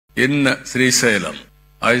In Srisailam,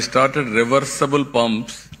 I started reversible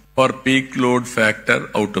pumps for peak load factor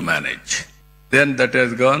how to manage. Then that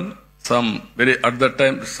has gone at the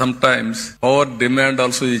time, sometimes power demand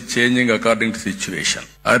also is changing according to situation.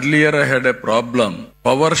 Earlier I had a problem,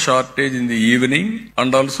 power shortage in the evening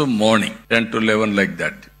and also morning, 10 to 11 like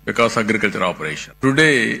that, because agriculture operation.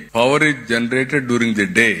 Today, power is generated during the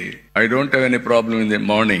day. I don't have any problem in the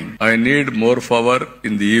morning. I need more power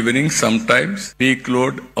in the evening, sometimes peak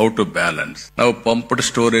load, how to balance. Now pumped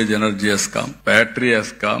storage energy has come, battery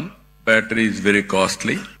has come. Battery is very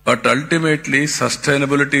costly, but ultimately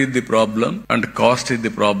sustainability is the problem and cost is the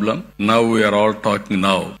problem. Now we are all talking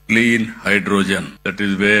clean hydrogen. That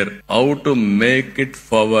is where how to make it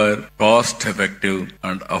power cost effective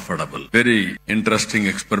and affordable. Very interesting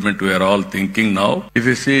experiment we are all thinking now. If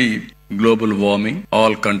you see global warming,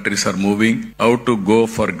 all countries are moving how to go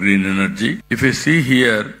for green energy. If you see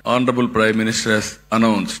here, Honorable Prime Minister has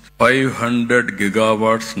announced 500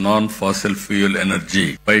 gigawatts non-fossil fuel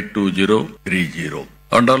energy by 2030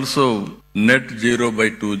 and also net zero by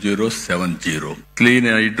 2070. Clean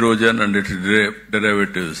hydrogen and its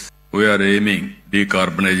derivatives. We are aiming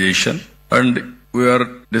decarbonization and we are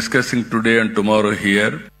discussing today and tomorrow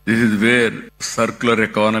here. This is where circular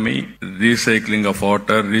economy, recycling of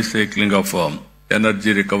water, recycling of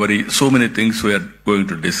energy recovery, so many things we are going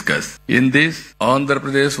to discuss. In this, Andhra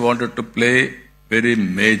Pradesh wanted to play very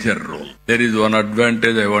major role. There is one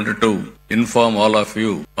advantage I wanted to inform all of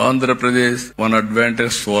you. Andhra Pradesh, one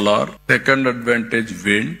advantage solar, second advantage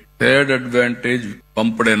wind, third advantage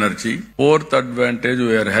pumped energy, fourth advantage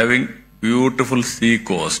we are having beautiful sea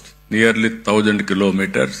coast. Nearly 1,000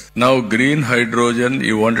 kilometers. Now green hydrogen,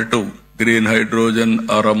 you wanted to, green hydrogen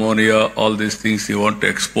or ammonia, all these things you want to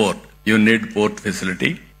export. You need port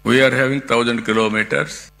facility. We are having 1,000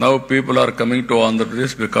 kilometers. Now people are coming to Andhra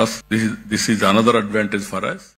Pradesh because this is another advantage for us.